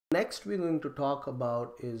Next we're going to talk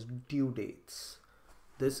about is due dates.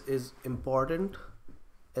 This is important,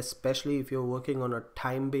 especially if you're working on a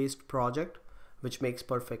time-based project, which makes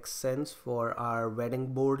perfect sense for our wedding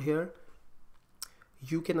board here.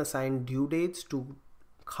 You can assign due dates to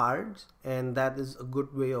cards, and that is a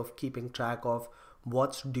good way of keeping track of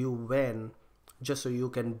what's due when, just so you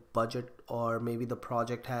can budget, or maybe the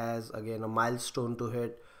project has again a milestone to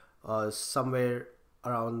hit somewhere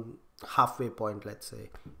around halfway point, let's say,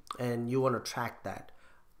 and you want to track that.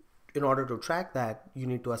 In order to track that, you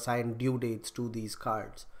need to assign due dates to these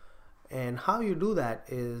cards. And how you do that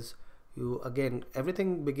is,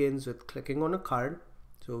 everything begins with clicking on a card.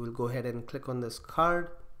 So we'll go ahead and click on this card.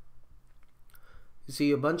 You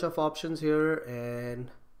see a bunch of options here, and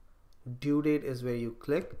due date is where you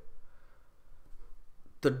click.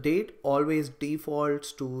 The date always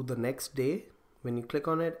defaults to the next day when you click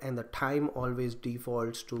on it, and the time always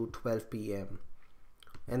defaults to 12 p.m.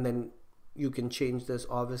 and then you can change this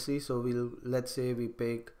obviously. So let's say we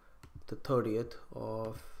pick the 30th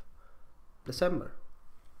of December.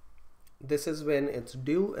 This is when it's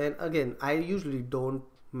due, and again, I usually don't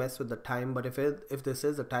mess with the time, but if this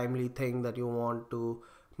is a timely thing that you want to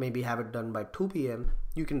maybe have it done by 2 p.m,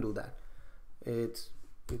 you can do that.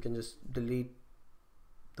 You can just delete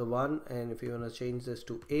the one, and if you want to change this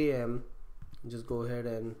to AM, just go ahead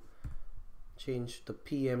and change the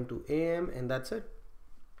PM to AM, and that's it.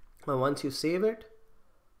 Now once you save it,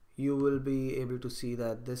 you will be able to see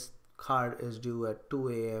that this card is due at 2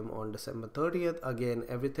 a.m. on December 30th. Again,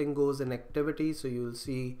 everything goes in activity, so you'll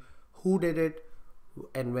see who did it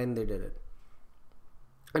and when they did it.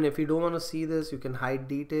 And if you don't want to see this, you can hide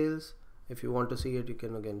details. If you want to see it, you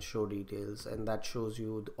can again show details, and that shows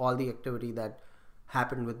you all the activity that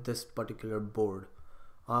happened with this particular board.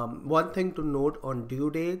 One thing to note on due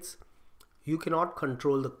dates, you cannot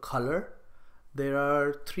control the color. There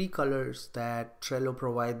are 3 colors that Trello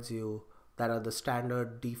provides you that are the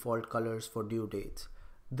standard default colors for due dates.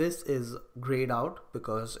 This is grayed out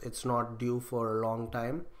because it's not due for a long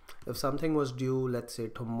time. If something was due, let's say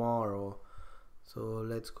tomorrow, so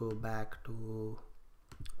let's go back to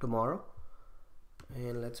tomorrow,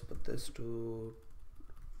 and let's put this to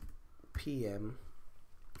PM.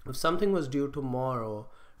 If something was due tomorrow,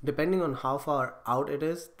 depending on how far out it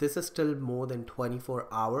is, this is still more than 24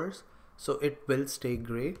 hours, so it will stay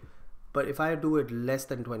gray. But if I do it less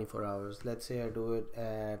than 24 hours, let's say I do it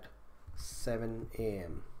at 7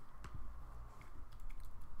 a.m.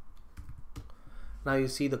 Now you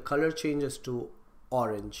see the color changes to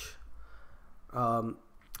orange.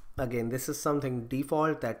 Again, this is something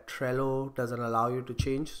default that Trello doesn't allow you to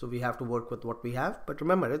change, so we have to work with what we have, but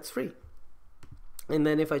remember, it's free. And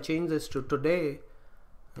then if I change this to today,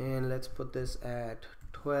 and let's put this at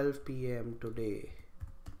 12 p.m. today,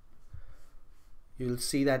 you'll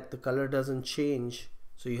see that the color doesn't change.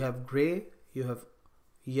 So you have gray, you have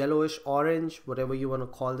yellowish orange, whatever you want to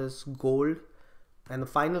call this, gold, and the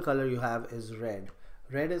final color you have is red.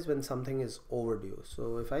 Red is when something is overdue.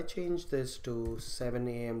 So if I change this to 7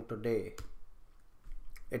 a.m. today,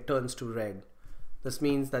 it turns to red. This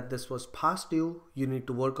means that this was past due, you need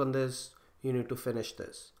to work on this, you need to finish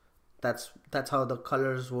this. That's how the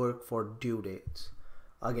colors work for due dates.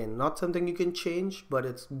 Again, not something you can change, but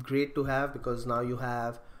it's great to have because now you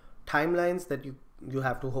have timelines that you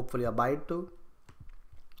have to hopefully abide to.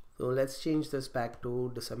 So let's change this back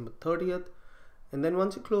to December 30th, and then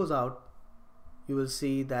once you close out, you will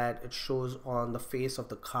see that it shows on the face of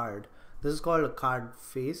the card. This is called a card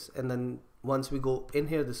face, and then once we go in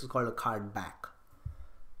here, this is called a card back.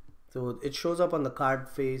 So it shows up on the card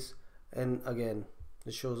face, and again,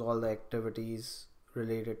 it shows all the activities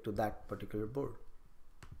related to that particular board.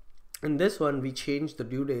 In this one, we changed the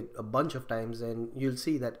due date a bunch of times, and you'll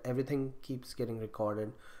see that everything keeps getting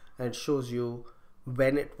recorded, and it shows you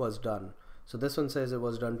when it was done. So this one says it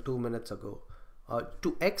was done 2 minutes ago.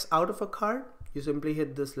 To X out of a card, you simply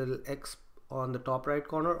hit this little X on the top right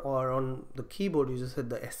corner, or on the keyboard you just hit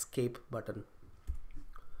the escape button.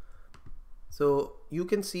 So you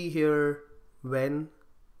can see here when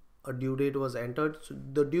a due date was entered. So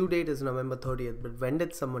the due date is November 30th, but when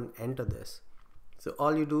did someone enter this? So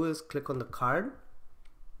all you do is click on the card,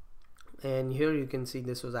 and here you can see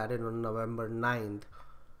this was added on November 9th.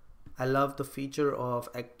 I love the feature of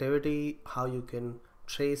activity, how you can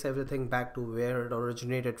trace everything back to where it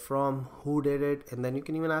originated from, who did it, and then you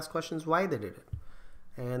can even ask questions why they did it.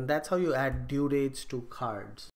 And that's how you add due dates to cards.